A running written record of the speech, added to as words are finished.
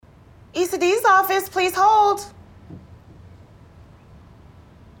Issa D's office, please hold.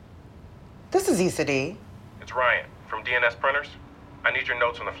 This is Issa D. It's Ryan from DNS Printers. I need your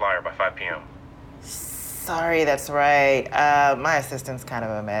notes on the flyer by 5 p.m. Sorry, that's right. My assistant's kind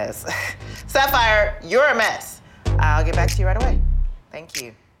of a mess. Sapphire, you're a mess. I'll get back to you right away. Thank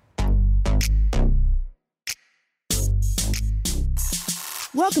you.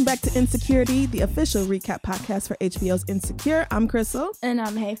 Welcome back to Insecurity, the official recap podcast for HBO's Insecure. I'm Crystal. And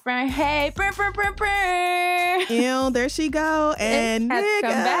I'm Hey Friend. Hey, brr, brr, brr, brr. Ew, there she go. And it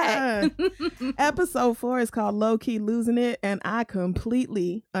has come back. Episode 4 is called Low Key Losing It, and I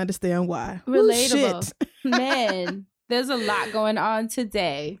completely understand why. Relatable. Man, there's a lot going on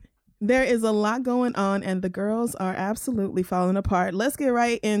today. There is a lot going on, and the girls are absolutely falling apart. Let's get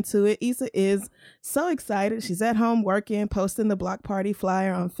right into it. Issa is so excited. She's at home working, posting the block party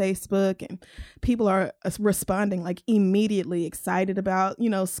flyer on Facebook, and people are responding like immediately excited about,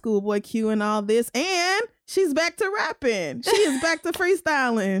 Schoolboy Q and all this. And she's back to rapping. She is back to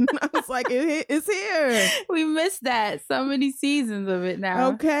freestyling. I was like, it's here. We missed that. So many seasons of it now.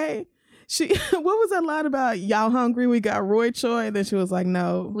 Okay. What was that line about? Y'all hungry? We got Roy Choi. And then she was like,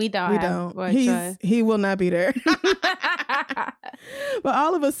 no, we don't. Roy Choi. He will not be there. But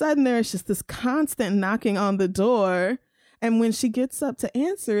all of a sudden, there's just this constant knocking on the door. And when she gets up to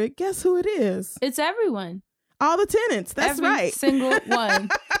answer it, guess who it is? It's everyone. All the tenants. That's Every right. Single one.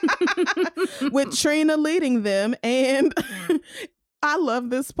 With Trina leading them. And I love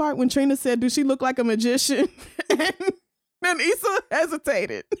this part when Trina said, "Do she look like a magician?" And then Issa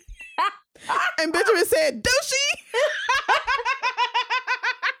hesitated. And Benjamin said, "Do she?"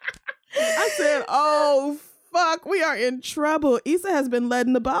 I said, "Oh, fuck, we are in trouble." Issa has been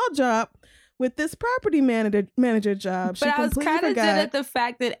letting the ball drop with this property manager job. But I was kind of dead at the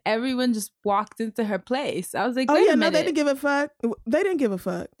fact that everyone just walked into her place. I was like, wait a minute. No, they didn't give a fuck. They didn't give a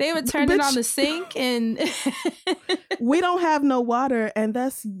fuck. They were turning on the sink and... We don't have no water, and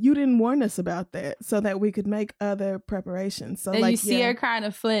you didn't warn us about that so that we could make other preparations. So, and you see her kind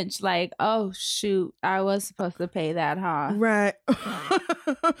of flinch like, oh, shoot, I was supposed to pay that, huh? Right.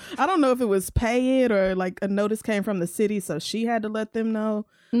 I don't know if it was pay it or like a notice came from the city, so she had to let them know.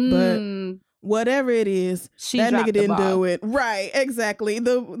 But whatever it is, that nigga didn't do it. Right, exactly.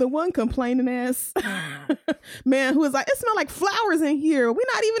 The one complaining ass man who was like, "It smells like flowers in here. We're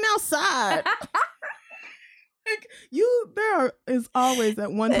not even outside." There is always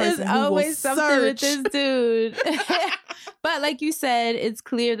that one person There's who always will something search. with this dude. But like you said, it's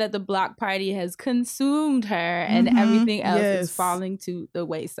clear that the block party has consumed her and everything else is falling to the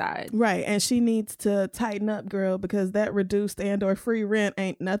wayside. Right. And she needs to tighten up, girl, because that reduced and or free rent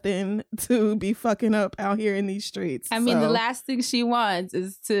ain't nothing to be fucking up out here in these streets. I mean, the last thing she wants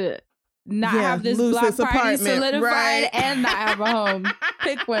is to not have this block party apartment. solidified Right. and not have a home.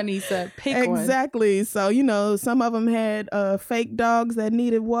 Pick one, Issa. Pick one. Exactly. So, some of them had fake dogs that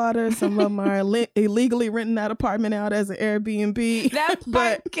needed water. Some of them are illegally renting that apartment out as an Airbnb. That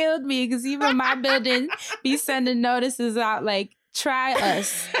part killed me because even my building be sending notices out like, try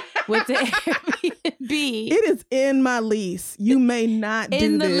us with the Airbnb. It is in my lease. You may not do this.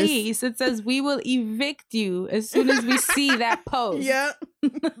 In the lease, it says we will evict you as soon as we see that post. Yeah.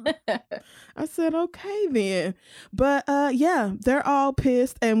 I said, okay then. But they're all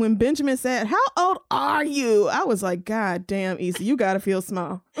pissed. And when Benjamin said, "How old are you?" I was like, God damn, Issa, you gotta feel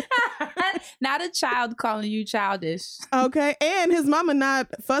small. Not a child calling you childish. Okay. And his mama not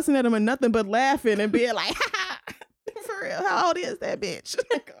fussing at him or nothing but laughing and being like, for real, how old is that bitch?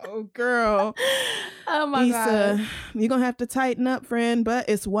 Like, oh, girl. Oh, my Issa, God. You're going to have to tighten up, friend. But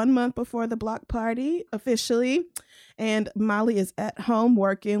it's 1 month before the block party officially. And Molly is at home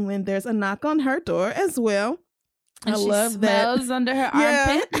working when there's a knock on her door as well. And I she love that. smells under her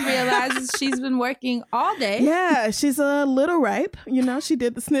armpit and realizes she's been working all day. Yeah, she's a little ripe. She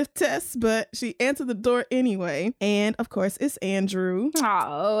did the sniff test, but she answered the door anyway. And of course, it's Andrew.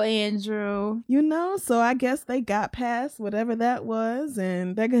 Oh, Andrew. So I guess they got past whatever that was,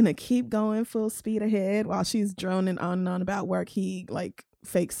 and they're going to keep going full speed ahead while she's droning on and on about work. He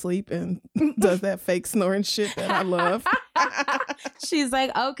fake sleep and does that fake snoring shit that I love. She's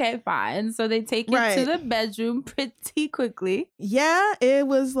like, okay, fine. So they take it to the bedroom pretty quickly. Yeah, it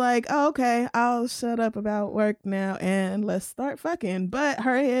was like, oh, okay, I'll shut up about work now and let's start fucking. But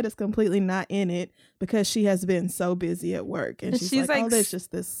her head is completely not in it because she has been so busy at work. And she's like, oh, there's just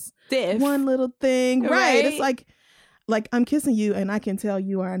this one little thing. Right. It's like, I'm kissing you and I can tell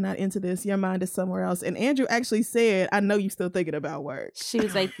you are not into this. Your mind is somewhere else. And Andrew actually said, I know you're still thinking about work. She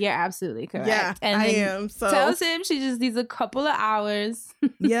was like, you're absolutely correct. Yeah, and I am. So tells him she just needs a couple of hours.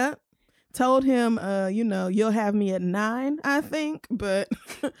 Yeah. told him, you'll have me at 9, I think. But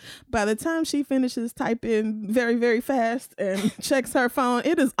by the time she finishes typing very, very fast and checks her phone,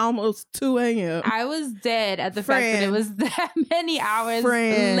 it is almost 2 a.m. I was dead at the fact that it was that many hours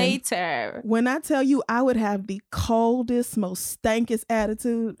later. When I tell you I would have the coldest, most stankest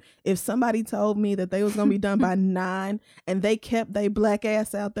attitude if somebody told me that they was going to be done by 9 and they kept their black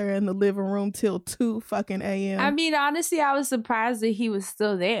ass out there in the living room till 2 fucking a.m. I mean, honestly, I was surprised that he was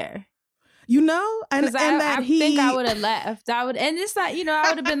still there. And I think I would have left. And it's not, I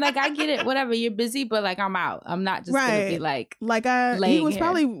would have been like, I get it, whatever, you're busy, but like, I'm out. I'm not just gonna be like he was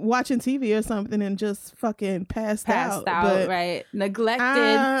probably watching TV or something and just fucking passed out, but, right? Neglected.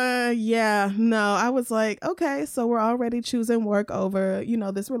 I was like, okay, so we're already choosing work over,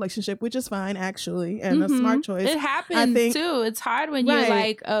 this relationship, which is fine actually, and a smart choice. It happens too. It's hard when you're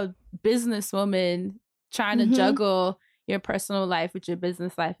like a businesswoman trying to juggle your personal life with your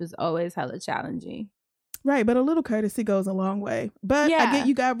business life is always hella challenging. Right, but a little courtesy goes a long way. But I get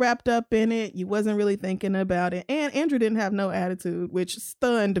you got wrapped up in it. You wasn't really thinking about it. And Andrew didn't have no attitude, which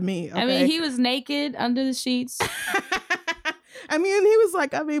stunned me. Okay? I mean, he was naked under the sheets. I mean, he was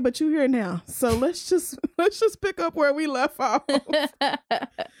like, but you here now. So let's just pick up where we left off. I'm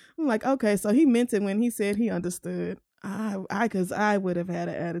like, okay, so he meant it when he said he understood. Because I would have had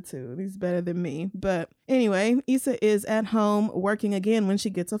an attitude. He's better than me. But anyway, Issa is at home working again when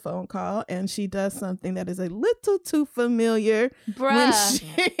she gets a phone call, and she does something that is a little too familiar. Bruh,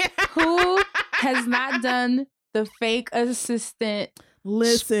 who has not done the fake assistant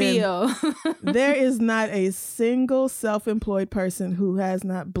spiel? There is not a single self-employed person who has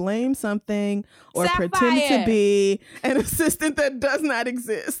not blamed something or pretended to be an assistant that does not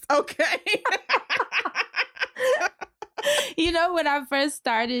exist. Okay. When I first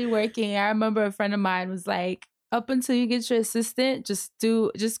started working, I remember a friend of mine was like, up until you get your assistant,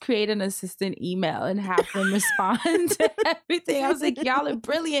 just create an assistant email and have them respond to everything. I was like, y'all are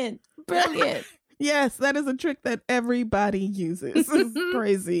brilliant. Yes, that is a trick that everybody uses. It's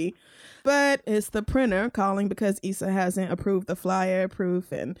crazy. But it's the printer calling because Issa hasn't approved the flyer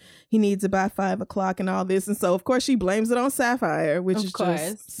proof and he needs it by 5 o'clock and all this. And so, of course, she blames it on Sapphire, which is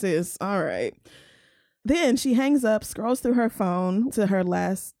just, sis, all right. Then she hangs up, scrolls through her phone to her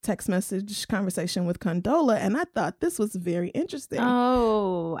last text message conversation with Condola, and I thought this was very interesting.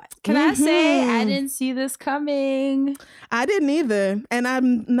 Oh, can I say I didn't see this coming? I didn't either, and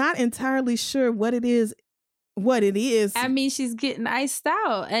I'm not entirely sure what it is. I mean, she's getting iced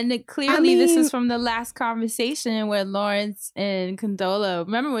out, and this is from the last conversation where Lawrence and Condola,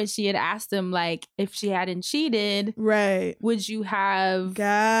 remember when she had asked him, like, if she hadn't cheated, right, would you have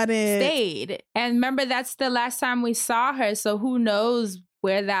stayed? And remember, that's the last time we saw her, so who knows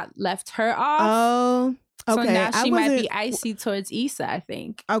where that left her off. Oh, okay. So now she might be icy towards Issa, I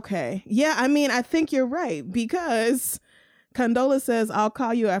think. Okay. Yeah, I mean, I think you're right, because Condola says, I'll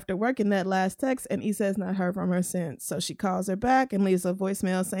call you after work in that last text, and Issa has not heard from her since. So she calls her back and leaves a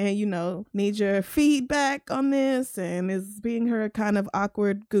voicemail saying, need your feedback on this, and is being her kind of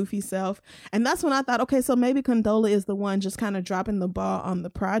awkward, goofy self. And that's when I thought, okay, so maybe Condola is the one just kind of dropping the ball on the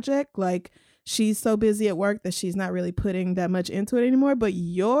project. Like, she's so busy at work that she's not really putting that much into it anymore. But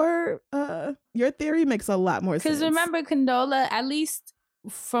your theory makes a lot more sense. Because remember, Condola, at least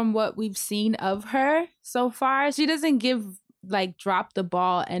from what we've seen of her so far, she doesn't give drop the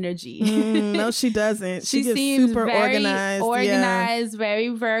ball energy. No, she doesn't. She gives seems super organized, very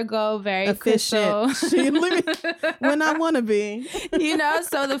Virgo, very efficient. When I want to be.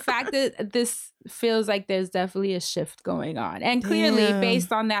 So the fact that this feels like there's definitely a shift going on. And clearly,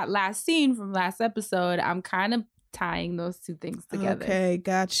 based on that last scene from last episode, I'm kind of tying those two things together. Okay,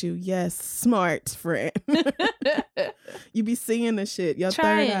 got you. Yes, smart friend. You be seeing the shit. Your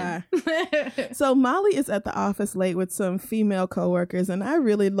third eye. So Molly is at the office late with some female coworkers, and I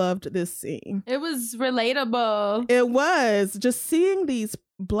really loved this scene. It was relatable. It was. Just seeing these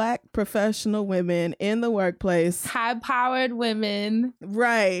Black professional women in the workplace. High-powered women.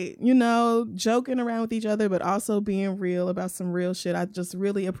 Right. Joking around with each other, but also being real about some real shit. I just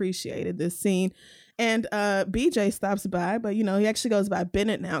really appreciated this scene. And BJ stops by, but he actually goes by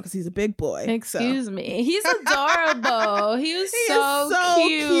Bennett now because he's a big boy. Excuse me. He's adorable. He was so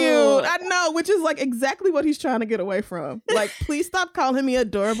cute. I know, which is exactly what he's trying to get away from. Please stop calling me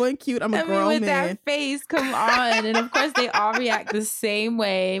adorable and cute. I'm a grown man. With that face, come on. And of course, they all react the same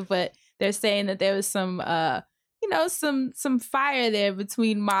way, but they're saying that there was some some fire there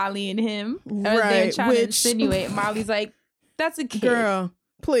between Molly and him. Right. They're trying to insinuate. Molly's like, that's a kid. Girl.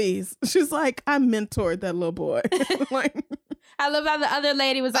 Please. She's like, I mentored that little boy. I love how the other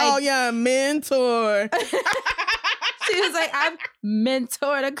lady was like, oh yeah, mentor. She's She was like, I've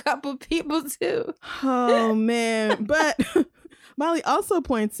mentored a couple people too. Oh, man. But Molly also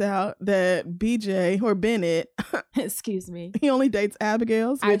points out that BJ or Bennett, excuse me, he only dates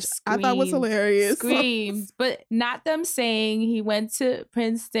Abigail's, which I thought was hilarious. Screams, but not them saying he went to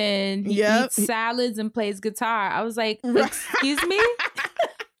Princeton, he eats salads and plays guitar. I was like, excuse me?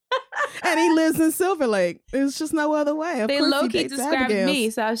 And he lives in Silver Lake. There's just no other way. They low-key described me,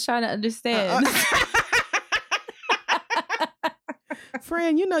 so I was trying to understand.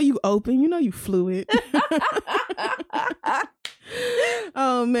 Friend, you know you open, you know you fluid.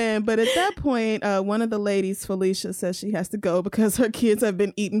 Oh man, but at that point, one of the ladies, Felicia, says she has to go because her kids have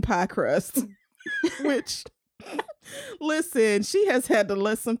been eating pie crust. Which, listen, she has had to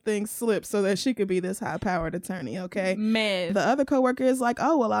let some things slip so that she could be this high-powered attorney, okay? Man. The other coworker is like,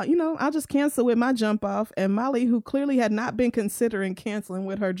 oh, well, I'll just cancel with my jump off. And Molly, who clearly had not been considering canceling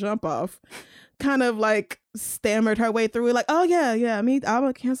with her jump off, kind of like stammered her way through it, like, oh yeah, I'm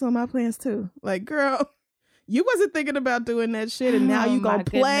gonna cancel my plans too. Like, girl, you wasn't thinking about doing that shit, and now you gonna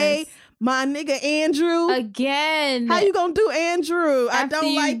play my nigga Andrew again. How you gonna do Andrew? I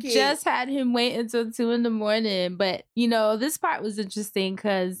don't like it. Just had him wait until 2 a.m. But this part was interesting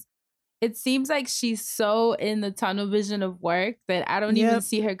because it seems like she's so in the tunnel vision of work that I don't even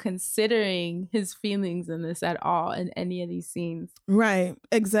see her considering his feelings in this at all in any of these scenes. Right,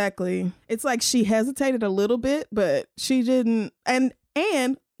 exactly. It's like she hesitated a little bit, but she didn't. And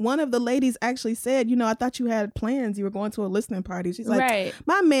one of the ladies actually said, I thought you had plans. You were going to a listening party. She's like,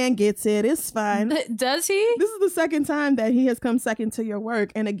 my man gets it. It's fine. Does he? This is the second time that he has come second to your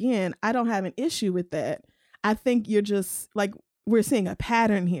work. And again, I don't have an issue with that. I think you're just like, we're seeing a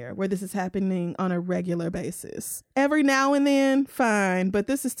pattern here where this is happening on a regular basis. Every now and then, fine, but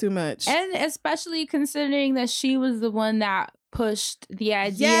this is too much. And especially considering that she was the one that pushed the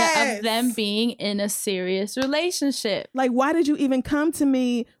idea of them being in a serious relationship. Like, why did you even come to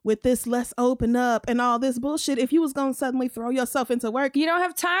me with this let's open up and all this bullshit if you was gonna suddenly throw yourself into work? You don't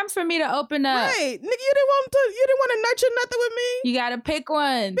have time for me to open up. Right. Nigga, you didn't want to nurture nothing with me. You gotta pick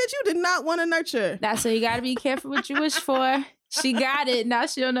one. Bitch, you did not want to nurture. That's why you gotta be careful what you wish for. She got it. Now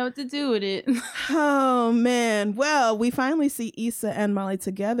she don't know what to do with it. Oh, man. Well, we finally see Issa and Molly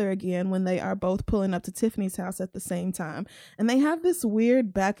together again when they are both pulling up to Tiffany's house at the same time. And they have this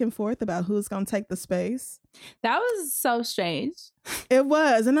weird back and forth about who's going to take the space. That was so strange. It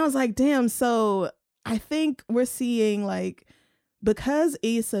was. And I was like, damn. So I think we're seeing, like, because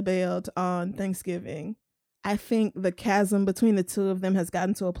Issa bailed on Thanksgiving, I think the chasm between the two of them has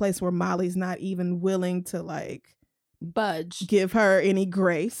gotten to a place where Molly's not even willing to, like, budge, give her any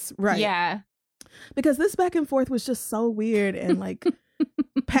grace. Right. Yeah. Because this back and forth was just so weird and like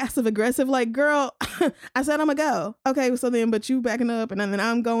passive aggressive. Like, girl, I said I'm gonna go. Okay, so then, but you backing up, and then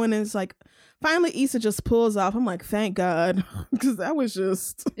I'm going, and it's like, finally Issa just pulls off. I'm like, thank God, because that was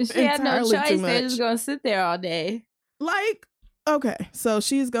just she had no choice. They're just gonna sit there all day. Like, okay, so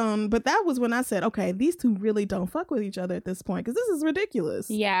she's gone. But that was when I said, okay, these two really don't fuck with each other at this point because this is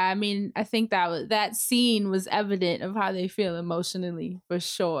ridiculous. Yeah, I mean, I think that scene was evident of how they feel emotionally for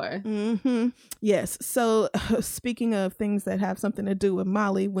sure. Mm-hmm. Yes. So speaking of things that have something to do with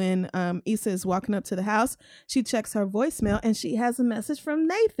Molly, when Issa is walking up to the house, she checks her voicemail and she has a message from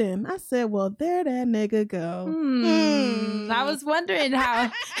Nathan. I said, well, there that nigga go. I was wondering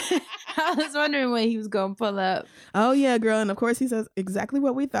I was wondering when he was gonna pull up. Oh yeah, girl. And of course he says exactly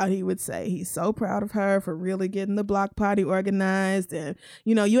what we thought he would say. He's so proud of her for really getting the block party organized, and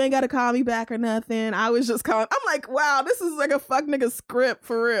you ain't gotta call me back or nothing. I was just calling. I'm like, wow, this is like a fuck nigga script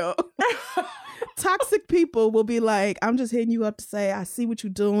for real. Toxic people will be like, I'm just hitting you up to say I see what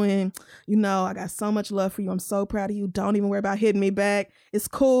you're doing. I got so much love for you. I'm so proud of you. Don't even worry about hitting me back. It's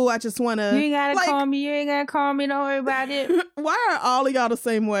cool. I just want to. You ain't gotta call me. You ain't gotta call me. Don't worry about it. Why are all of y'all the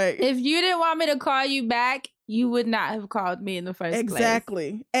same way? If you didn't want me to call you back, you would not have called me in the first place.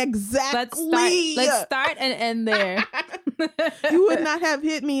 Exactly. Let's start and end there. You would not have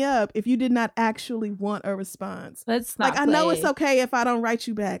hit me up if you did not actually want a response. Let's not I know it's okay if I don't write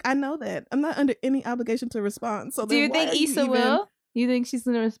you back. I know that. I'm not under any obligation to respond. So do you think Issa will? You think she's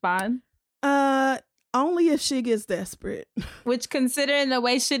gonna respond? Only if she gets desperate. Which, considering the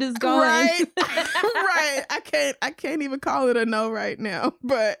way shit is going, right, right. I can't even call it a no right now.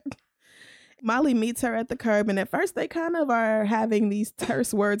 But Molly meets her at the curb, and at first they kind of are having these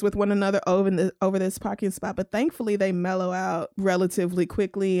terse words with one another over this parking spot. But thankfully they mellow out relatively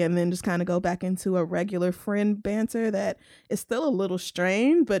quickly and then just kind of go back into a regular friend banter that is still a little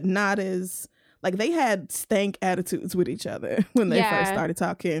strained, but not as Like they had stank attitudes with each other when they first started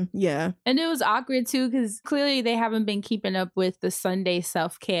talking. Yeah. And it was awkward too, because clearly they haven't been keeping up with the Sunday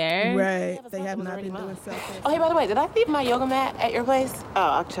self-care. Right. They have not been doing self-care. Oh, hey, by the way, did I leave my yoga mat at your place? Oh,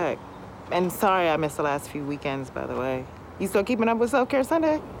 I'll check. And sorry I missed the last few weekends, by the way. You still keeping up with Self-Care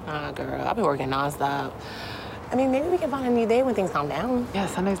Sunday? Girl, I've been working nonstop. I mean, maybe we can find a new day when things calm down. Yeah,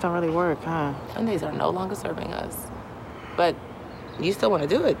 Sundays don't really work, huh? Sundays are no longer serving us. But you still want to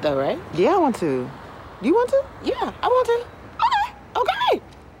do it, though, right? Yeah, I want to. You want to? Yeah, I want to. Okay.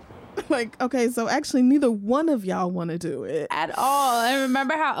 Like, okay, so actually neither one of y'all want to do it. At all. And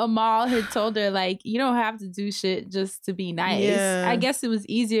remember how Amal had told her, like, you don't have to do shit just to be nice. Yeah. I guess it was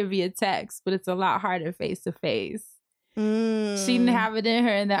easier via text, but it's a lot harder face to face. She didn't have it in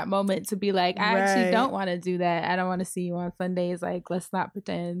her in that moment to be like, I actually don't want to do that. I don't want to see you on Sundays. Like, let's not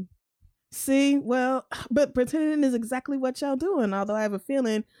pretend. See, well, but pretending is exactly what y'all doing. Although I have a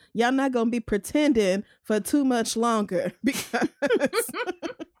feeling y'all not going to be pretending for too much longer because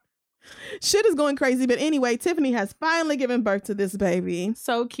shit is going crazy. But anyway, Tiffany has finally given birth to this baby.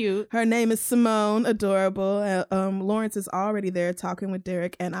 So cute. Her name is Simone. Adorable. Lawrence is already there talking with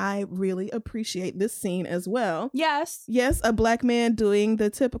Derek, and I really appreciate this scene as well. Yes. Yes, a Black man doing the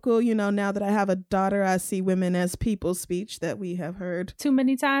typical, now that I have a daughter, I see women as people speech that we have heard too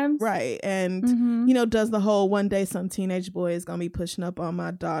many times. Right. And, does the whole one day some teenage boy is going to be pushing up on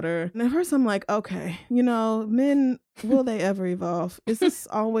my daughter. And at first I'm like, okay, men, will they ever evolve? Is this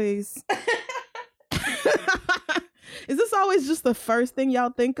always... Is this always just the first thing y'all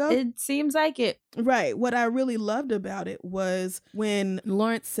think of? It seems like it. Right. What I really loved about it was when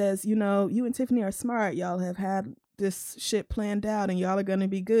Lawrence says, you and Tiffany are smart. Y'all have had this shit planned out and y'all are going to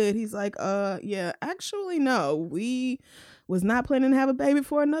be good. He's like, yeah, actually, no. We was not planning to have a baby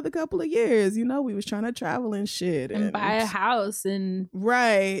for another couple of years. We was trying to travel and shit. And buy a house and...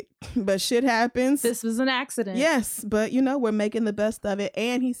 Right. But shit happens. This was an accident. Yes. But, we're making the best of it.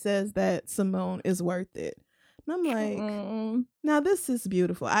 And he says that Simone is worth it. And I'm like, now this is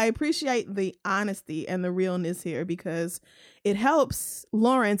beautiful. I appreciate the honesty and the realness here because it helps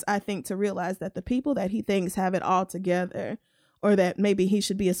Lawrence, I think, to realize that the people that he thinks have it all together or that maybe he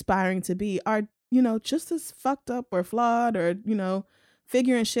should be aspiring to be are, just as fucked up or flawed or,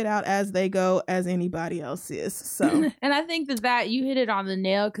 figuring shit out as they go as anybody else is. So, and I think that you hit it on the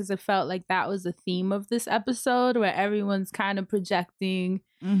nail because it felt like that was the theme of this episode where everyone's kind of projecting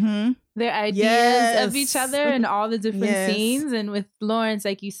their ideas of each other and all the different scenes. And with Lawrence,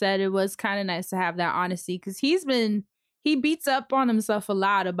 like you said, it was kind of nice to have that honesty because he beats up on himself a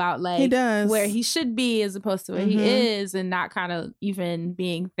lot about like he does. Where he should be as opposed to where he is and not kind of even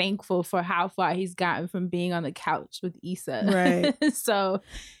being thankful for how far he's gotten from being on the couch with Issa. Right. So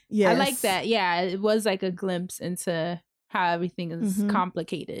I like that. Yeah, it was like a glimpse into how everything is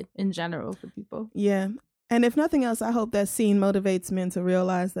complicated in general for people. Yeah. And if nothing else, I hope that scene motivates men to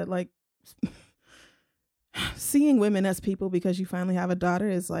realize that like seeing women as people because you finally have a daughter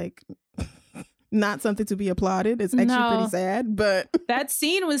is like not something to be applauded. It's actually pretty sad, but that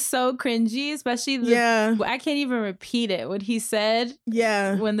scene was so cringy, especially I can't even repeat it. What he said,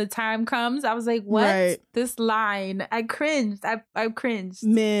 when the time comes, I was like, "What?" Right. This line, I cringed. I cringed.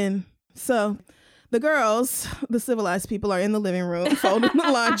 Men. So, the girls, the civilized people, are in the living room folding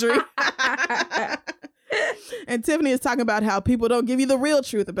the laundry. And Tiffany is talking about how people don't give you the real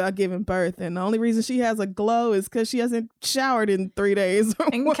truth about giving birth. And the only reason she has a glow is because she hasn't showered in 3 days.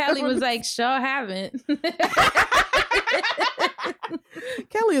 And Kelly was like, sure haven't.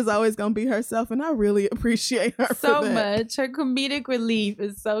 Kelly is always going to be herself. And I really appreciate her so for that. much. Her comedic relief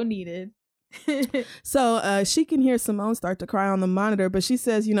is so needed. So she can hear Simone start to cry on the monitor, but she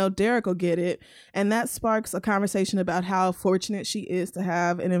says, Derek will get it. And that sparks a conversation about how fortunate she is to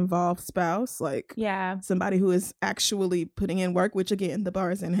have an involved spouse, like somebody who is actually putting in work, which again, the bar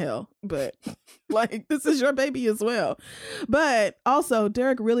is in hell, but like this is your baby as well. But also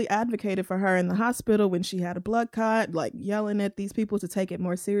Derek really advocated for her in the hospital when she had a blood clot, like yelling at these people to take it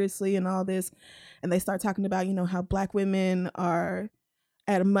more seriously and all this. And they start talking about, how Black women are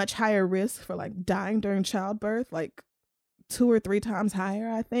at a much higher risk for like dying during childbirth, like 2 or 3 times higher,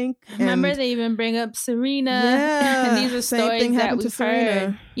 I think. Remember they even bring up Serena. Yeah. And these are stories that we've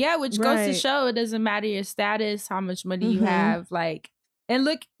heard. Yeah, which goes to show it doesn't matter your status, how much money you have. Like, and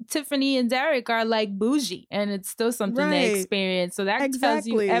look, Tiffany and Derek are like bougie and it's still something they experience. So that tells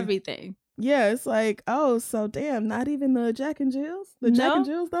you everything. Yeah, it's like, oh, so damn, not even the Jack and Jills? The Jack and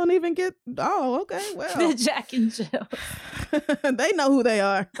Jills don't even get, oh, okay, well. The Jack and Jill. They know who they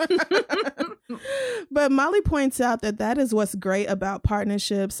are. But Molly points out that is what's great about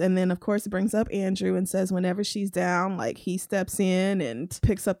partnerships. And then, of course, brings up Andrew and says whenever she's down, like he steps in and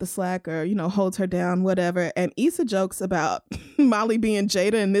picks up the slack or, holds her down, whatever. And Issa jokes about Molly being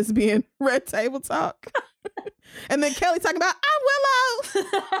Jada and this being Red Table Talk. And then Kelly talking about, I'm Willow.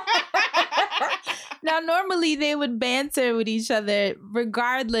 Now, normally they would banter with each other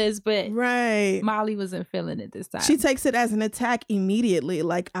regardless, but right. Molly wasn't feeling it this time. She takes it as an attack immediately.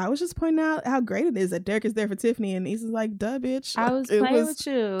 Like, I was just pointing out how great it is that Derek is there for Tiffany. And Issa's like, duh, bitch. I was playing with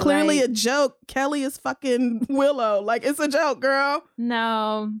you. Clearly a joke. Kelly is fucking Willow. Like, it's a joke, girl.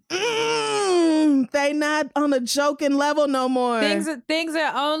 No. They not on a joking level no more. Things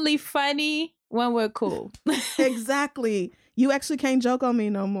are only funny when we're cool. Exactly. You actually can't joke on me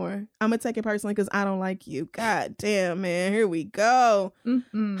no more. I'm going to take it personally because I don't like you. God damn, man. Here we go.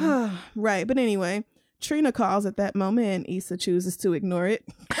 Right. But anyway, Trina calls at that moment and Issa chooses to ignore it.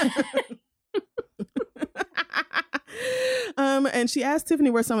 And she asks Tiffany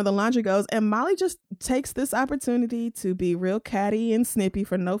where some of the laundry goes. And Molly just takes this opportunity to be real catty and snippy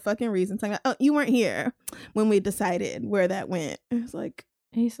for no fucking reason. Talking about, oh, you weren't here when we decided where that went. It's like,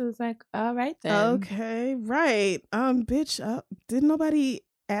 Issa was like, all right then. Okay, right. Bitch, didn't nobody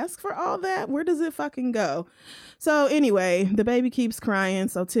ask for all that? Where does it fucking go? So anyway, the baby keeps crying.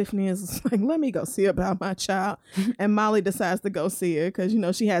 So Tiffany is like, let me go see about my child. And Molly decides to go see her because,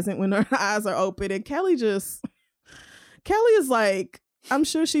 she hasn't when her eyes are open. And Kelly is like, I'm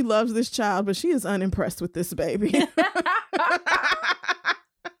sure she loves this child, but she is unimpressed with this baby.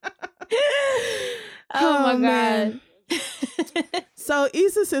 Oh my God. So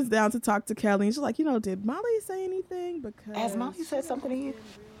Issa sits down to talk to Kelly and she's like, did Molly say anything? Because Has Molly said something to you?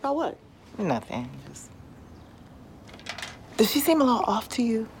 About what? Nothing. Does she seem a little off to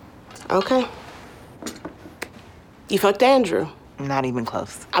you? Okay. You fucked Andrew. Not even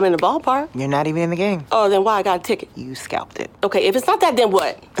close. I'm in the ballpark. You're not even in the game. Oh, then why I got a ticket? You scalped it. Okay, if it's not that, then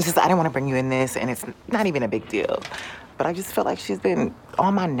what? It's just I didn't want to bring you in this, and it's not even a big deal. But I just feel like she's been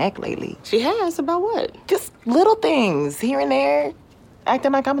on my neck lately. She has? About what? Just little things here and there.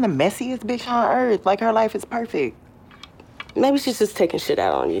 Acting like I'm the messiest bitch on earth. Like her life is perfect. Maybe she's just taking shit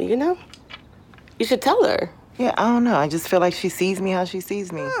out on you, You should tell her. Yeah, I don't know. I just feel like she sees me how she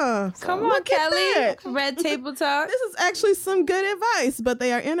sees me. Come on, Kelly. Red Table Talk. This is actually some good advice, but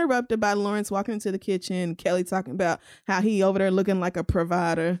they are interrupted by Lawrence walking into the kitchen. Kelly talking about how he over there looking like a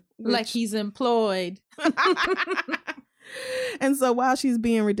provider. Like he's employed. And so while she's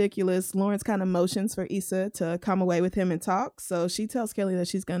being ridiculous, Lawrence kind of motions for Issa to come away with him and talk. So she tells Kelly that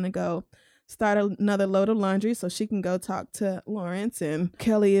she's going to go start another load of laundry so she can go talk to Lawrence. And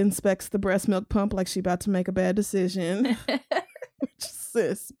Kelly inspects the breast milk pump like she about to make a bad decision.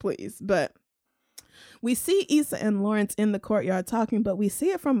 Sis, please. But we see Issa and Lawrence in the courtyard talking, but we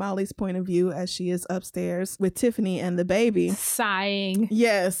see it from Molly's point of view as she is upstairs with Tiffany and the baby. Sighing.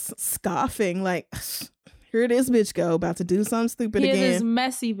 Yes, scoffing like... Here this bitch go, about to do something stupid again. Here this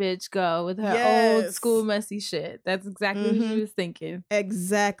messy bitch go with her old school messy shit. That's exactly what she was thinking.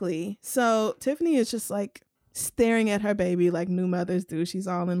 Exactly. So Tiffany is just like staring at her baby like new mothers do. She's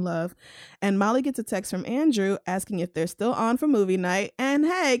all in love. And Molly gets a text from Andrew asking if they're still on for movie night. And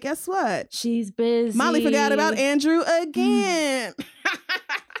hey, guess what? She's busy. Molly forgot about Andrew again.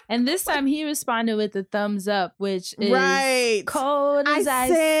 And this time he responded with a thumbs up, which is cold as ice. I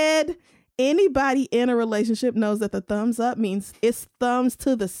said... Anybody in a relationship knows that the thumbs up means it's thumbs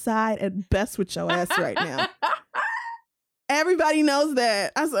to the side at best with your ass right now. Everybody knows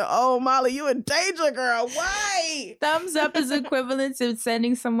that. I said, oh, Molly, you in danger, girl. Why? Thumbs up is equivalent to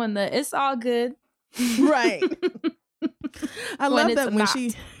sending someone the it's all good. Right. I love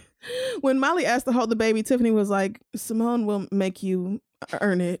that when Molly asked to hold the baby, Tiffany was like, Simone will make you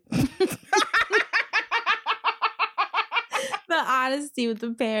earn it. The honesty with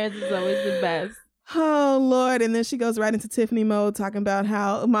the parents is always the best. Oh, Lord. And then she goes right into Tiffany mode, talking about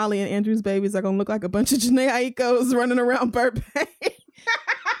how Molly and Andrew's babies are going to look like a bunch of Jhené Aiko's running around Burbank.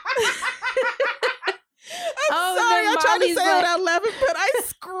 I'm sorry. I'm trying to say it without laughing, but I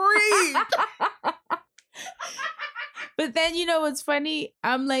screamed. But then, what's funny?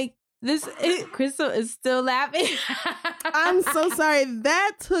 I'm like, Crystal is still laughing. I'm so sorry.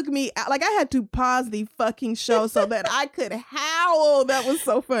 That took me out. Like, I had to pause the fucking show so that I could howl. That was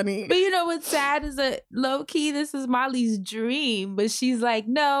so funny. But you know what's sad is that low key, this is Molly's dream. But she's like,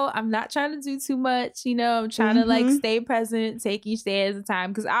 no, I'm not trying to do too much. You know, I'm trying to like stay present, take each day at a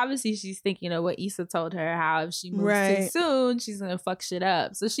time. Because obviously she's thinking of what Issa told her, how if she moves too soon, she's going to fuck shit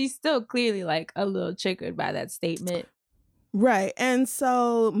up. So she's still clearly like a little triggered by that statement. Right. And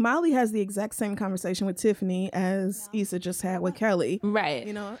so Molly has the exact same conversation with Tiffany as Issa just had with Kelly. Right.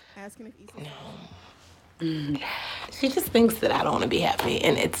 You know, asking if Issa... She just thinks that I don't want to be happy,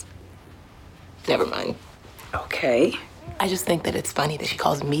 and it's... Never mind. Okay. I just think that it's funny that she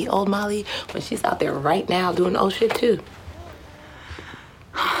calls me old Molly when she's out there right now doing old shit, too.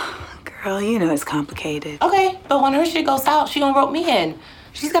 Girl, you know it's complicated. Okay, but when her shit goes south, she gonna rope me in.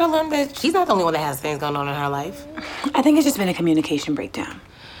 She's gotta learn that she's not the only one that has things going on in her life. I think it's just been a communication breakdown.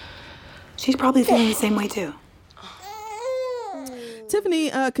 She's probably feeling the same way, too. Tiffany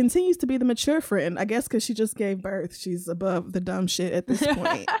continues to be the mature friend, I guess because she just gave birth. She's above the dumb shit at this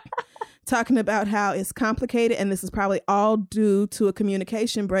point. Talking about how it's complicated and this is probably all due to a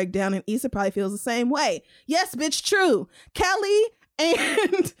communication breakdown, and Issa probably feels the same way. Yes, bitch, true. Kelly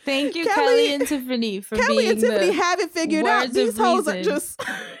and thank you, Kelly and Tiffany, for Kelly being and Tiffany have it figured out. These hoes are just...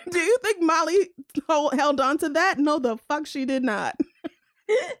 Do you think Molly held on to that? No, the fuck she did not.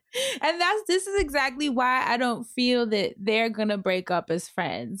 And this is exactly why I don't feel that they're gonna break up as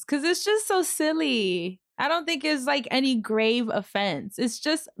friends, because it's just so silly. I don't think it's like any grave offense. It's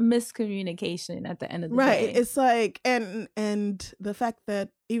just miscommunication at the end of the day. Right. It's like, and the fact that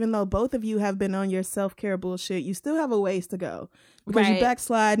even though both of you have been on your self-care bullshit, you still have a ways to go. Because you're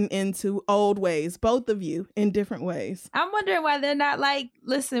backsliding into old ways, both of you, in different ways. I'm wondering why they're not like,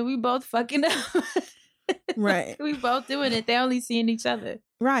 listen, we both fucking up. Right. We both doing it. They're only seeing each other.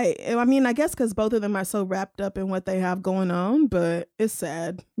 Right. I mean, I guess because both of them are so wrapped up in what they have going on, but it's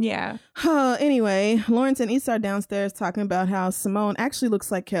sad. Yeah. Anyway, Lawrence and Issa are downstairs talking about how Simone actually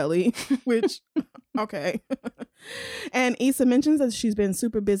looks like Kelly, which, okay. And Issa mentions that she's been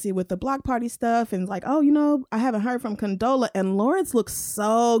super busy with the block party stuff and like, oh, you know, I haven't heard from Condola. And Lawrence looks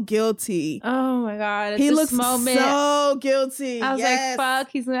so guilty. Oh my God. He looks so guilty. I was like, fuck,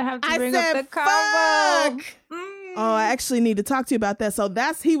 he's going to have to bring up the combo. Oh, I actually need to talk to you about that. So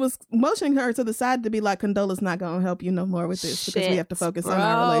he was motioning her to the side to be like, Condola's not going to help you no more with this because we have to focus on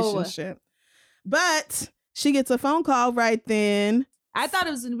our relationship. But she gets a phone call right then. I thought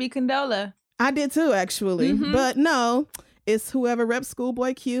it was going to be Condola. I did too, actually. But no, it's whoever reps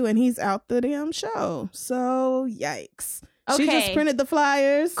Schoolboy Q and he's out the damn show. So, yikes. Okay. She just printed the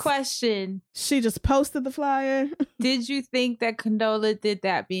flyers. Question. She just posted the flyer. Did you think that Condola did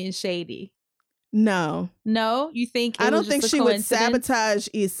that being shady? No. No? You think I don't think she would sabotage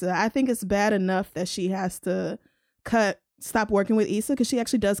Issa. I think it's bad enough that she has to stop working with Issa because she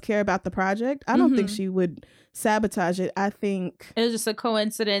actually does care about the project. I don't think she would sabotage it. I think it was just a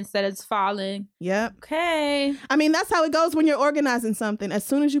coincidence that it's falling. Yep. Okay. I mean, that's how it goes when you're organizing something. As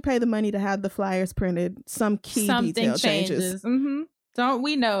soon as you pay the money to have the flyers printed, some key detail changes. Don't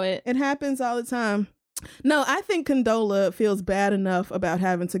we know it? It happens all the time. No, I think Condola feels bad enough about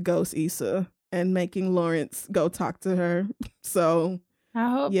having to ghost Issa and making Lawrence go talk to her. So I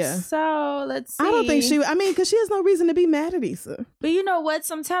hope so. Let's see. I don't think because she has no reason to be mad at Issa. But you know what?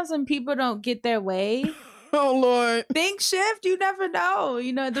 Sometimes when people don't get their way, oh Lord, things shift. You never know.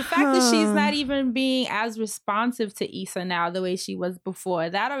 You know, the fact that she's not even being as responsive to Issa now the way she was before,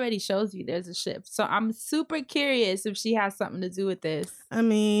 that already shows you there's a shift. So I'm super curious if she has something to do with this. I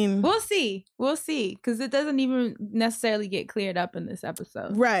mean, we'll see. Because it doesn't even necessarily get cleared up in this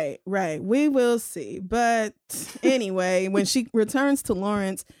episode. Right. We will see. But anyway, when she returns to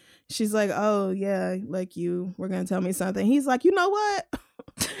Lawrence, she's like, oh yeah, like you were going to tell me something. He's like, you know what?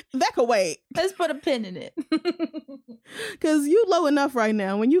 That could wait. Let's put a pin in it. Because you low enough right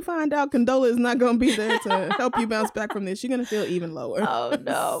now. When you find out Condola is not going to be there to help you bounce back from this, you're going to feel even lower. Oh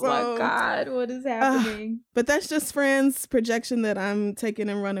no, my God. What is happening? But that's just Friends projection that I'm taking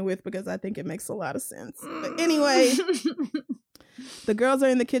and running with because I think it makes a lot of sense. But anyway, the girls are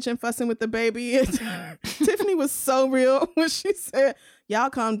in the kitchen fussing with the baby. Tiffany was so real when she said, y'all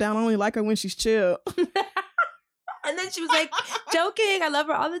calm down. I only like her when she's chill. And then she was like, joking, I love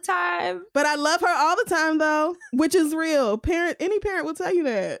her all the time. But I love her all the time, though, which is real. Any parent will tell you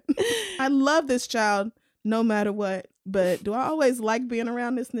that. I love this child no matter what. But do I always like being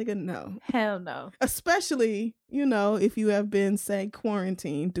around this nigga? No. Hell no. Especially, if you have been, say,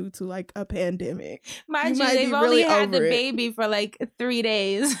 quarantined due to like a pandemic. Mind you, they've only had the baby for like 3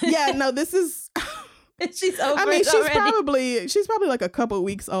 days. Yeah, no, this is... She's over I mean, it already. she's probably like a couple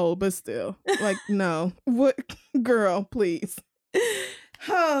weeks old, but still, like, no, what, girl, please.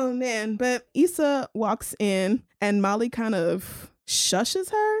 Oh man, but Issa walks in and Molly kind of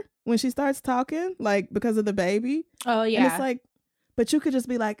shushes her when she starts talking, like because of the baby. Oh yeah. And it's like, but you could just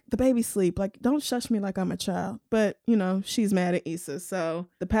be like, the baby's asleep. Like, don't shush me like I'm a child. But, you know, she's mad at Issa. So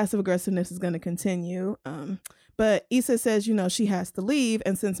the passive aggressiveness is going to continue. But Issa says, you know, she has to leave.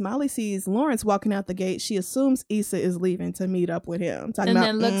 And since Molly sees Lawrence walking out the gate, she assumes Issa is leaving to meet up with him. And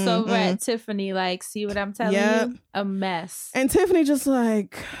then looks over at Tiffany like, see what I'm telling you? A mess. And Tiffany just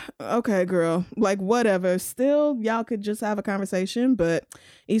like, okay, girl, like whatever. Still, y'all could just have a conversation. But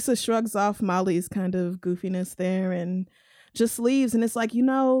Issa shrugs off Molly's kind of goofiness there and just leaves. And it's like, you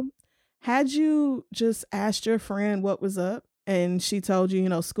know, had you just asked your friend what was up and she told you, you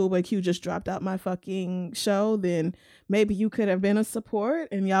know, Schoolboy Q just dropped out my fucking show, then maybe you could have been a support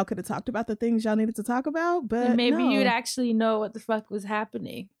and y'all could have talked about the things y'all needed to talk about. But and maybe no. you'd actually know what the fuck was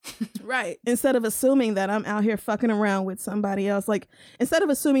happening. Right. Instead of assuming that I'm out here fucking around with somebody else, like instead of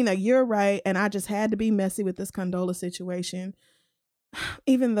assuming that you're right and I just had to be messy with this Condola situation,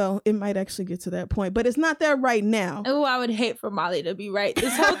 even though it might actually get to that point, but it's not there right now. Oh, I would hate for Molly to be right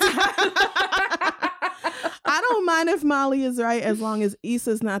this whole time. I don't mind if Molly is right as long as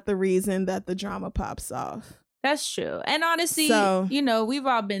Issa's not the reason that the drama pops off. That's true. And honestly, you know, we've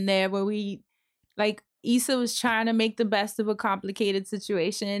all been there where we, like, Issa was trying to make the best of a complicated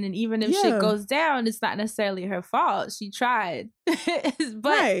situation. And even if shit goes down, it's not necessarily her fault. She tried.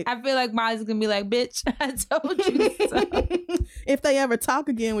 But I feel like Molly's going to be like, bitch, I told you so. If they ever talk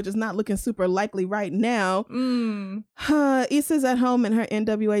again, which is not looking super likely right now, Issa's at home in her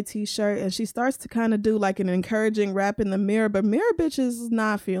NWA t-shirt and she starts to kind of do like an encouraging rap in the mirror, but Mirror Bitch is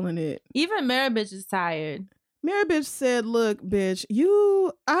not feeling it. Even Mirror Bitch is tired. Mirror Bitch said, look, bitch,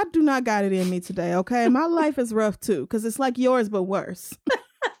 I do not got it in me today, okay? My life is rough too, because it's like yours, but worse.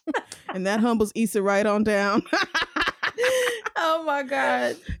 And that humbles Issa right on down. Oh my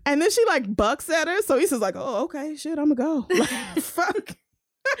God. And then she like bucks at her. So Issa's like, oh, okay, shit, I'm gonna go. Like, fuck.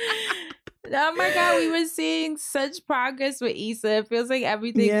 Oh my God, we were seeing such progress with Issa. It feels like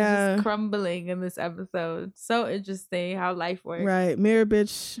everything is just crumbling in this episode. So interesting how life works. Right. Mirror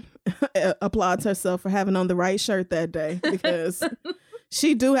Bitch applauds herself for having on the right shirt that day because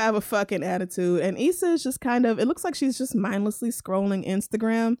she do have a fucking attitude. And Issa is just kind of, it looks like she's just mindlessly scrolling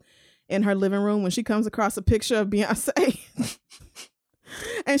Instagram in her living room when she comes across a picture of Beyonce.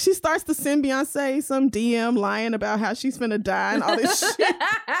 And she starts to send Beyonce some DM lying about how she's finna die and all this shit.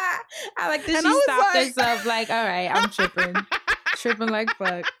 I like that she stopped herself like, all right, I'm tripping. Tripping like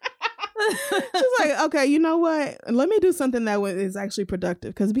fuck. She's like, okay, you know what? Let me do something that is actually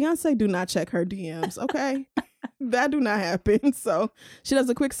productive because Beyonce do not check her DMs, okay? That do not happen. So she does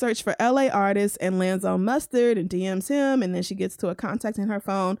a quick search for LA artists and lands on Mustard and DMs him. And then she gets to a contact in her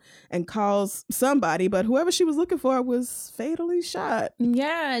phone and calls somebody. But whoever she was looking for was fatally shot.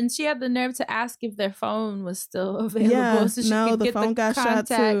 Yeah. And she had the nerve to ask if their phone was still available. Yeah, so she no, could the get phone the got contact.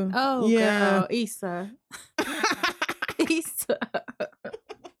 shot too. Oh, yeah. Girl. Issa. Issa.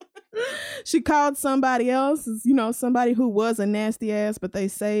 She called somebody else, you know, somebody who was a nasty ass, but they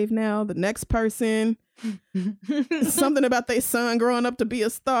saved now. The next person, something about their son growing up to be a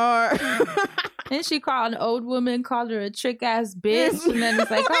star. And she called an old woman, called her a trick ass bitch. And then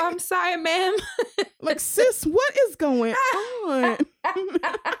it's like, oh, I'm sorry, ma'am. Like, sis, what is going on?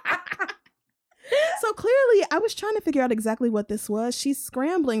 So clearly, I was trying to figure out exactly what this was. She's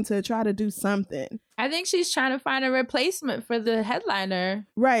scrambling to try to do something. I think she's trying to find a replacement for the headliner.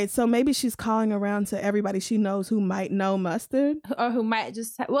 Right. So maybe she's calling around to everybody she knows who might know Mustard. Or who might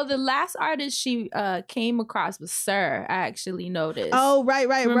just... Well, the last artist she came across was Sir, I actually noticed. Oh, right.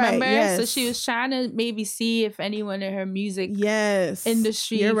 Remember? Yes. So she was trying to maybe see if anyone in her music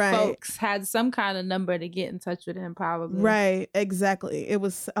industry right. folks had some kind of number to get in touch with him, probably. Right. Exactly. It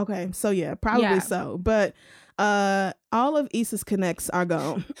was... Okay. So yeah, probably so. But all of Issa's connects are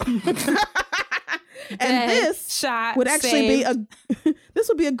gone. And this would actually be this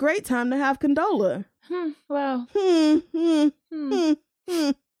would be a great time to have Condola. Well.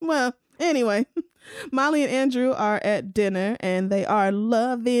 Well, anyway, Molly and Andrew are at dinner and they are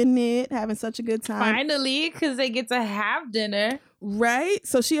loving it, having such a good time. Finally, because they get to have dinner. Right?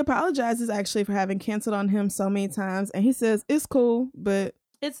 So she apologizes actually for having canceled on him so many times. And he says, it's cool, but...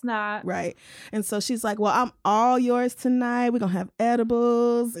 It's not. Right. And so she's like, well, I'm all yours tonight. We're going to have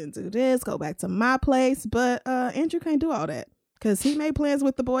edibles and do this, go back to my place. But Andrew can't do all that because he made plans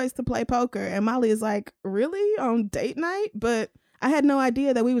with the boys to play poker. And Molly is like, really? On date night? But I had no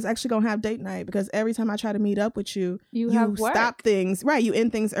idea that we was actually going to have date night because every time I try to meet up with you, you have work. Stop things. Right. You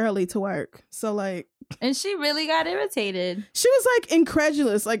end things early to work. So like, And she really got irritated. She was like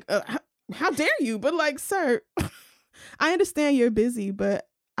incredulous, like, how dare you? But like, sir, I understand you're busy, but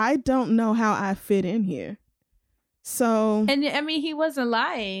I don't know how I fit in here. So, and I mean, he wasn't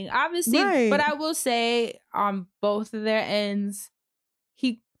lying, obviously, right. But I will say on both of their ends,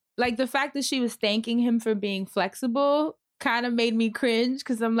 he, like, the fact that she was thanking him for being flexible kind of made me cringe,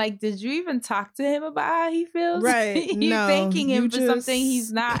 because I'm like, did you even talk to him about how he feels? Right. You're No, thanking him you for just... something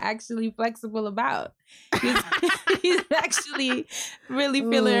he's not actually flexible about. He's actually really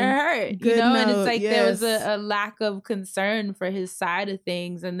feeling hurt, you know? And it's like there was a lack of concern for his side of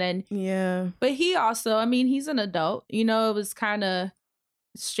things. And then, but he also, I mean, he's an adult, you know, it was kind of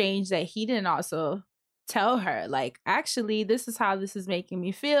strange that he didn't also tell her, like, actually, this is how this is making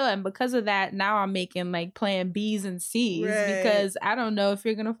me feel. And because of that, now I'm making like plan B's and C's because I don't know if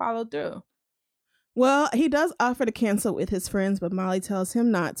you're going to follow through. Well, he does offer to cancel with his friends, but Molly tells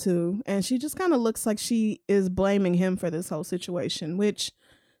him not to. And she just kind of looks like she is blaming him for this whole situation, which,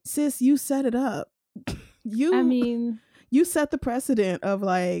 sis, you set it up. You set the precedent of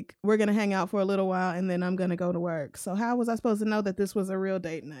like, we're going to hang out for a little while and then I'm going to go to work. So how was I supposed to know that this was a real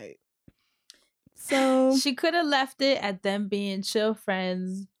date night? So she could have left it at them being chill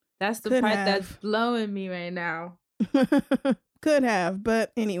friends. That's the part that's blowing me right now. Could have,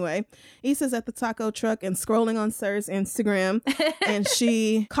 but anyway, Issa's at the taco truck and scrolling on Sir's Instagram, and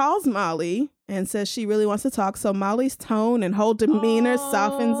she calls Molly and says she really wants to talk. So Molly's tone and whole demeanor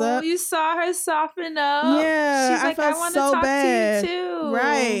softens up. You saw her soften up. Yeah, she's like, I want to talk bad. to you too.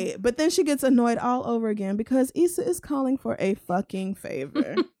 Right, but then she gets annoyed all over again because Issa is calling for a fucking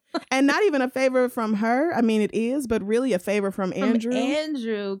favor. And not even a favor from her. I mean, it is, but really a favor from Andrew.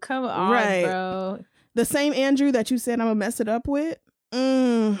 Andrew, come on, bro. The same Andrew that you said I'm gonna mess it up with.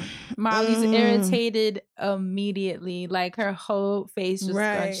 Molly's irritated immediately. Like her whole face just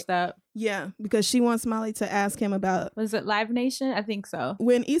scrunched up. Yeah, because she wants Molly to ask him about... Was it Live Nation? I think so.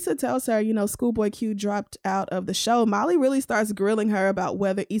 When Issa tells her, you know, Schoolboy Q dropped out of the show, Molly really starts grilling her about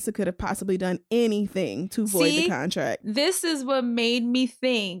whether Issa could have possibly done anything to void the contract. This is what made me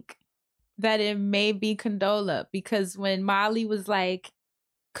think that it may be Condola, because when Molly was like,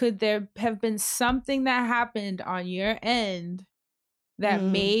 could there have been something that happened on your end that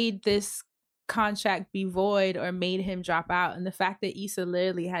made this contract be void or made him drop out? And the fact that Issa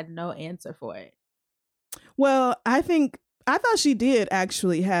literally had no answer for it. Well, I thought she did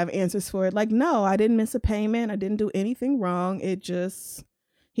actually have answers for it. Like, no, I didn't miss a payment. I didn't do anything wrong. He just,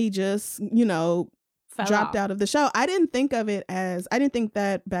 you know, dropped out of the show. I didn't think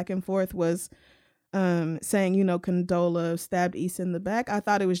that back and forth was saying, you know, Condola stabbed Issa in the back. I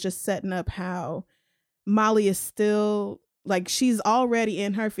thought it was just setting up how Molly is still, like, she's already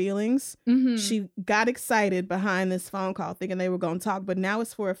in her feelings. She got excited behind this phone call thinking they were going to talk, but now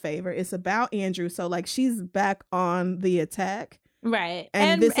it's for a favor. It's about Andrew. So, like, she's back on the attack. Right.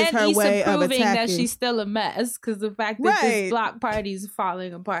 And this is her Issa way of proving attacking. that she's still a mess because the fact that this block party is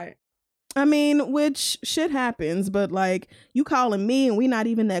falling apart. I mean, which shit happens, but like, you calling me and we not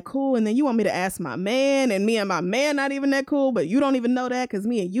even that cool, and then you want me to ask my man, and me and my man not even that cool, but you don't even know that because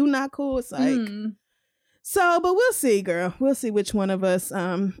me and you not cool. It's like, so, but we'll see, girl. We'll see which one of us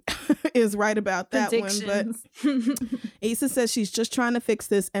is right about that one. But Issa says she's just trying to fix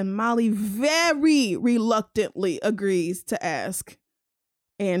this, and Molly very reluctantly agrees to ask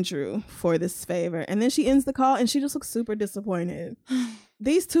Andrew for this favor. And then she ends the call and she just looks super disappointed.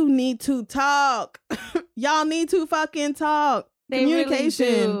 These two need to talk. Y'all need to fucking talk. They Communication.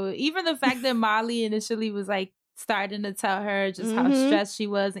 really do. Even the fact that Molly initially was like starting to tell her just how stressed she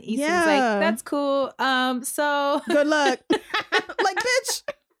was, and Issa was like, that's cool. So good luck. Like, bitch.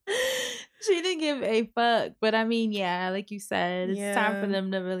 She didn't give a fuck. But I mean, yeah, like you said, it's time for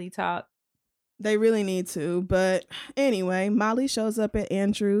them to really talk. They really need to. But anyway, Molly shows up at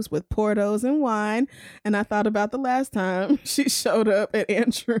Andrew's with Portos and wine. And I thought about the last time she showed up at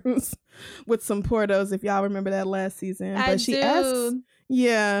Andrew's with some Portos, if y'all remember that last season. But she asks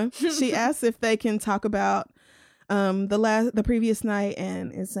if they can talk about the previous night,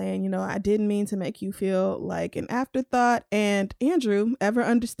 and is saying, you know, I didn't mean to make you feel like an afterthought. And Andrew, ever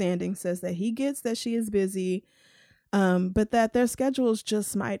understanding, says that he gets that she is busy, but that their schedules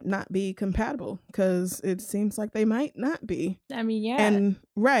just might not be compatible, because it seems like they might not be. I mean, yeah. And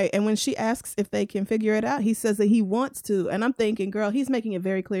when she asks if they can figure it out, he says that he wants to. And I'm thinking, girl, he's making it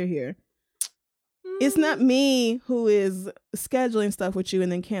very clear here. It's not me who is scheduling stuff with you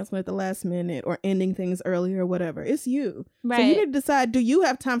and then canceling at the last minute or ending things early or whatever. It's you. Right. So you need to decide, do you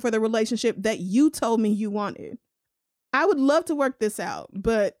have time for the relationship that you told me you wanted? I would love to work this out,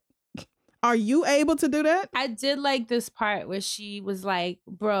 but are you able to do that? I did like this part where she was like,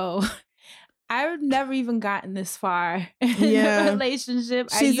 bro, I've never even gotten this far in Yeah. a relationship.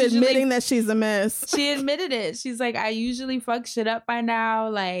 She's admitting that she's a mess. She admitted it. She's like, I usually fuck shit up by now.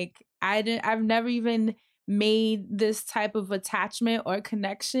 Like, I've never even made this type of attachment or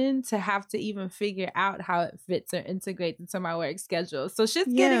connection to have to even figure out how it fits or integrates into my work schedule. So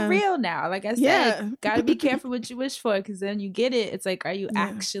shit's getting real now. Like I said, gotta be careful what you wish for, because then you get it. It's like, are you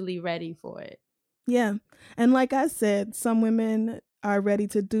actually ready for it? Yeah. And like I said, some women are ready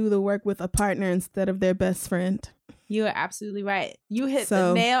to do the work with a partner instead of their best friend. You are absolutely right. You hit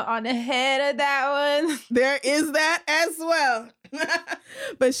the nail on the head of that one. There is that as well.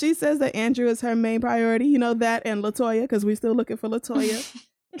 But she says that Andrew is her main priority. You know, that and LaToya, because we're still looking for LaToya.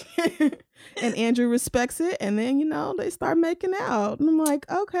 And Andrew respects it. And then, you know, they start making out. And I'm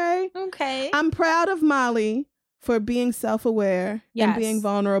like, okay. I'm proud of Molly for being self-aware and being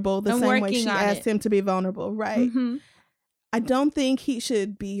vulnerable the same way she asked him to be vulnerable. Right. Mm-hmm. I don't think he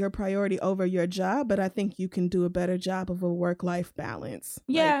should be your priority over your job, but I think you can do a better job of a work-life balance.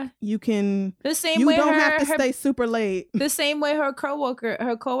 Yeah. Like, you can. The same you way don't have to stay super late. The same way her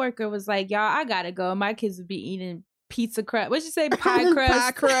coworker was like, y'all, I gotta go. My kids would be eating pizza crust. What'd you say? Pie crust.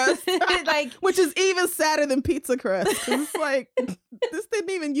 Pie crust. Like, which is even sadder than pizza crust. It's like, this didn't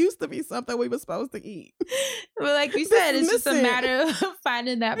even used to be something we were supposed to eat. Well, like you said, it's just a matter of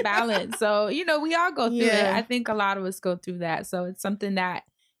finding that balance. So, you know, we all go through it. I think a lot of us go through that. So it's something that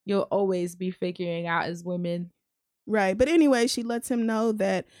you'll always be figuring out as women. Right. But anyway, she lets him know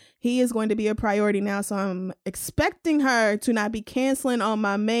that he is going to be a priority now. So I'm expecting her to not be canceling on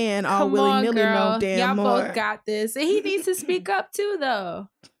my man all willy-nilly no damn more. Y'all both got this. And he needs to speak up too, though.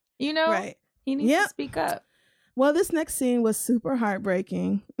 You know? Right. He needs to speak up. Well, this next scene was super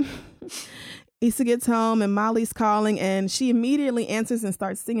heartbreaking. Issa gets home and Molly's calling, and she immediately answers and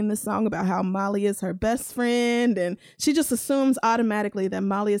starts singing this song about how Molly is her best friend, and she just assumes automatically that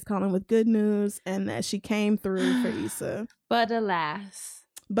Molly is calling with good news and that she came through for Issa. But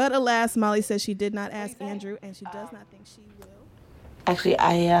alas, Molly says she did not ask Andrew, and she does not think she will. Actually,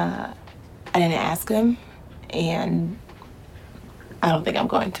 I didn't ask him, and I don't think I'm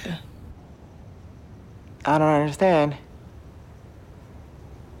going to. I don't understand.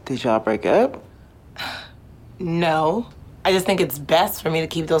 Did y'all break up? No. I just think it's best for me to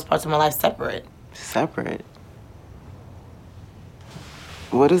keep those parts of my life separate. Separate?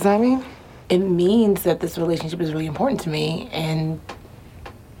 What does that mean? It means that this relationship is really important to me, and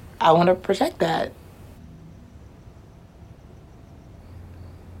I want to protect that.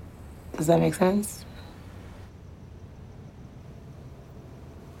 Does that make sense?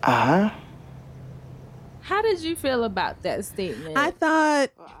 Uh-huh. How did you feel about that statement?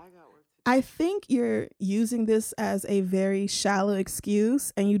 I think you're using this as a very shallow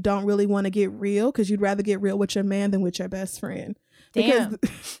excuse, and you don't really want to get real because you'd rather get real with your man than with your best friend. Damn.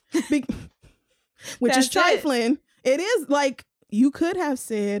 Which is trifling. It is like, you could have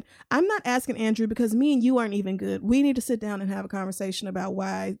said, I'm not asking Andrew because me and you aren't even good. We need to sit down and have a conversation about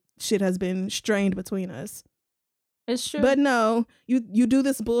why shit has been strained between us. It's true. But no, you do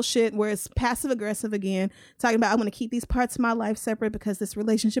this bullshit where it's passive aggressive again, talking about, I want to keep these parts of my life separate because this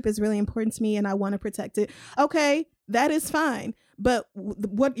relationship is really important to me and I want to protect it. Okay, that is fine. But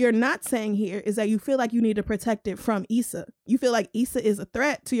what you're not saying here is that you feel like you need to protect it from Issa. You feel like Issa is a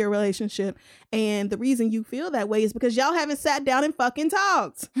threat to your relationship. And the reason you feel that way is because y'all haven't sat down and fucking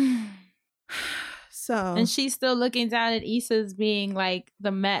talked. So, and she's still looking down at Issa as being like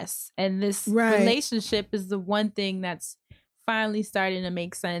the mess. And this relationship is the one thing that's finally starting to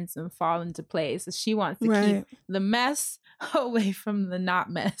make sense and fall into place. So she wants to keep the mess away from the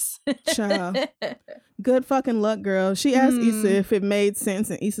not mess. Child. Good fucking luck, girl. She asked Issa if it made sense,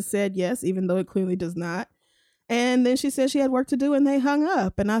 and Issa said yes, even though it clearly does not. And then she said she had work to do, and they hung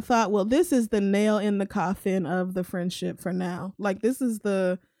up. And I thought, well, this is the nail in the coffin of the friendship for now. Like, this is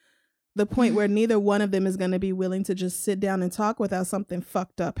the point where neither one of them is going to be willing to just sit down and talk without something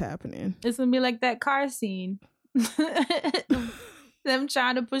fucked up happening. It's going to be like that car scene. Them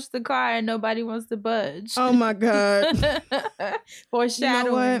trying to push the car and nobody wants to budge. Oh my God. Foreshadowing.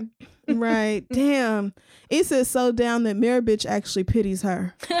 You know what? Right. Damn. Issa is so down that Mirror Bitch actually pities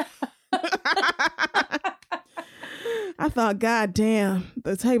her. I thought, God damn,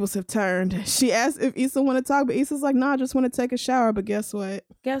 the tables have turned. She asked if Issa want to talk, but Issa's like, no, I just want to take a shower. But guess what?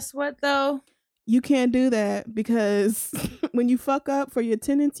 Guess what, though? You can't do that because when you fuck up for your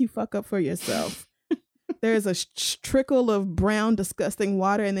tenants, you fuck up for yourself. There's a trickle of brown, disgusting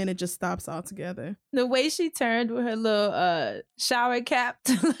water, and then it just stops altogether. The way she turned with her little shower cap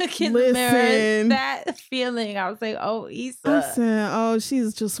to look in the mirror, that feeling, I was like, oh, Issa. Listen, oh,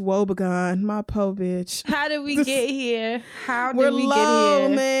 she's just woebegone. My po bitch. How did we get here? How did we low, get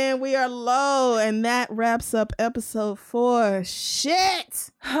here? Man. We are low. And that wraps up episode 4.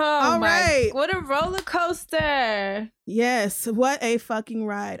 Shit. Oh, right. What a roller coaster. Yes, what a fucking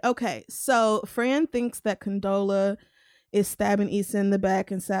ride. Okay, so Fran thinks that Condola is stabbing Issa in the back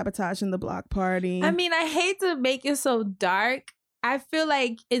and sabotaging the block party. I mean, I hate to make it so dark. I feel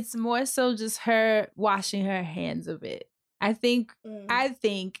like it's more so just her washing her hands of it. I think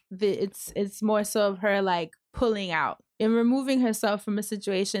that it's more so of her like pulling out and removing herself from a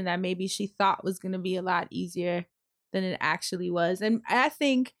situation that maybe she thought was going to be a lot easier than it actually was. And I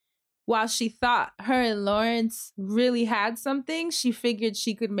think while she thought her and Lawrence really had something, she figured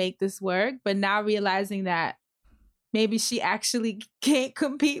she could make this work. But now realizing that maybe she actually can't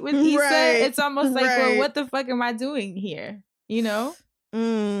compete with Issa, it's almost like, well, what the fuck am I doing here? You know?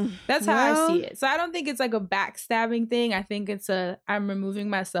 That's how I see it. So I don't think it's like a backstabbing thing. I think it's I'm removing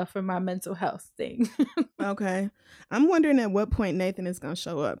myself from my mental health thing. Okay. I'm wondering at what point Nathan is going to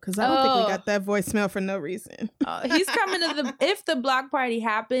show up, because I don't think we got that voicemail for no reason. He's coming to if the block party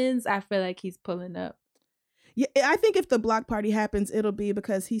happens, I feel like he's pulling up. Yeah, I think if the block party happens, it'll be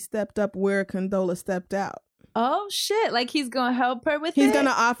because he stepped up where Condola stepped out. Oh, shit. Like he's going to help her with it? He's going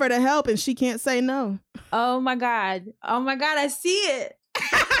to offer to help and she can't say no. Oh, my God. Oh, my God. I see it.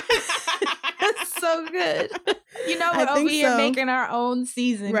 That's so good. You know, we're over here making our own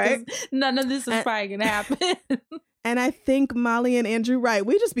season. Right? None of this is probably going to happen. And I think Molly and Andrew Wright,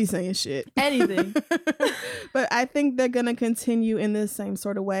 we just be saying shit. Anything. But I think they're going to continue in this same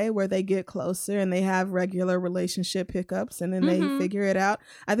sort of way where they get closer and they have regular relationship hiccups and then they figure it out.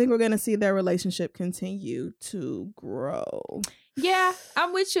 I think we're going to see their relationship continue to grow. Yeah,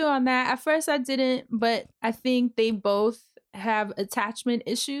 I'm with you on that. At first I didn't, but I think they both have attachment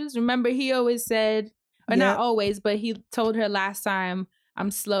issues. Remember, he always said, or not always, but he told her last time, I'm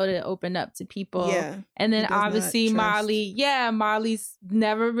slow to open up to people. Yeah. And then obviously Marley's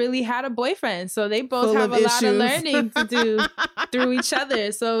never really had a boyfriend. So they both have a lot of learning to do through each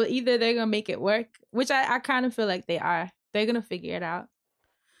other. So either they're going to make it work, which I kind of feel like they are. They're going to figure it out.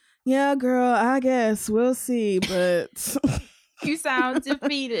 Yeah, girl, I guess. We'll see, but... You sound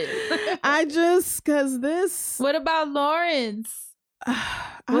defeated. What about Lawrence?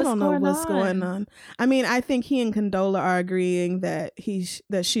 I don't know what's going on. I mean, I think he and Condola are agreeing that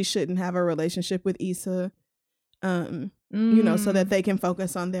she shouldn't have a relationship with Issa, you know, so that they can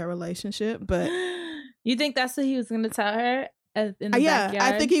focus on their relationship. But you think that's what he was going to tell her in the backyard?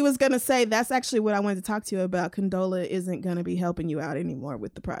 I think he was going to say that's actually what I wanted to talk to you about. Condola isn't going to be helping you out anymore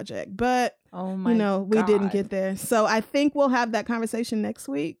with the project, but we didn't get there. So I think we'll have that conversation next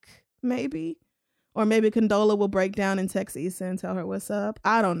week, maybe. Or maybe Condola will break down and text Issa and tell her what's up.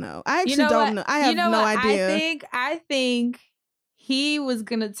 I don't know. I actually don't know. I have no idea. I think he was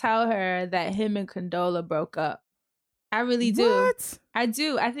going to tell her that him and Condola broke up. I really do. What? I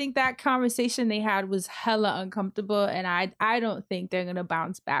do. I think that conversation they had was hella uncomfortable, and I don't think they're going to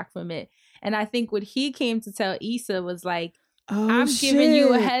bounce back from it. And I think what he came to tell Issa was like, giving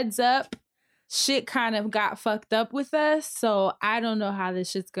you a heads up. Shit kind of got fucked up with us, so I don't know how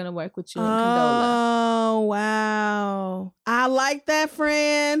this shit's gonna work with you and Condola. Oh, wow. I like that,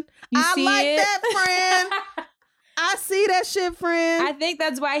 friend. I see that shit, friend. I think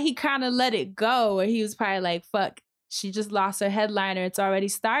that's why he kind of let it go, where he was probably like, fuck, she just lost her headliner. It's already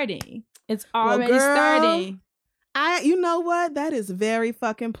starting. Starting. You know what? That is very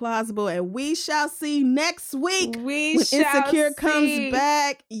fucking plausible, and we shall see next week when Insecure comes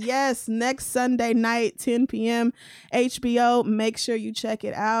back. Yes, next Sunday night, 10 p.m. HBO. Make sure you check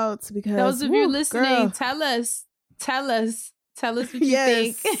it out, because those of you listening, tell us what you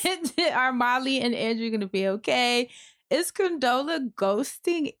think. Are Molly and Andrew gonna be okay? Is Condola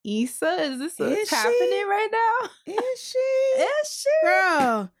ghosting Issa? Is this what's happening right now? Is she,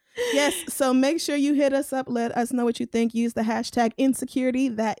 girl? Yes, so make sure you hit us up. Let us know what you think. Use the hashtag insecurity.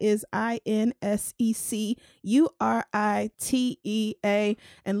 That is INSECURITEA.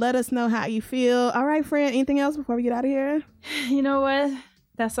 And let us know how you feel. All right, friend, anything else before we get out of here? You know what?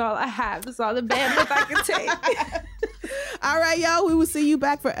 That's all I have. That's all the bandwidth I can take. All right, y'all. We will see you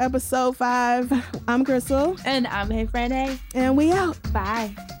back for episode 5. I'm Crystal. And I'm Hey Friend A. And we out.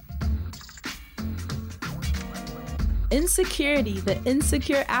 Bye. Insecurity, the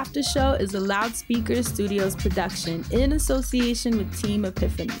Insecure After Show, is a Loudspeaker Studios production in association with Team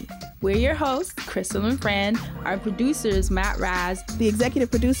Epiphany. We're your hosts, Crystal and Fran. Our producers, Matt Raz. The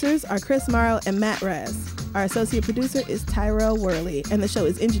executive producers are Chris Morrow and Matt Raz. Our associate producer is Tyrell Worley, and the show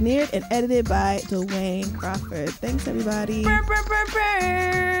is engineered and edited by Dwayne Crawford. Thanks, everybody. Brr, brr, brr,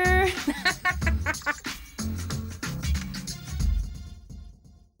 brr.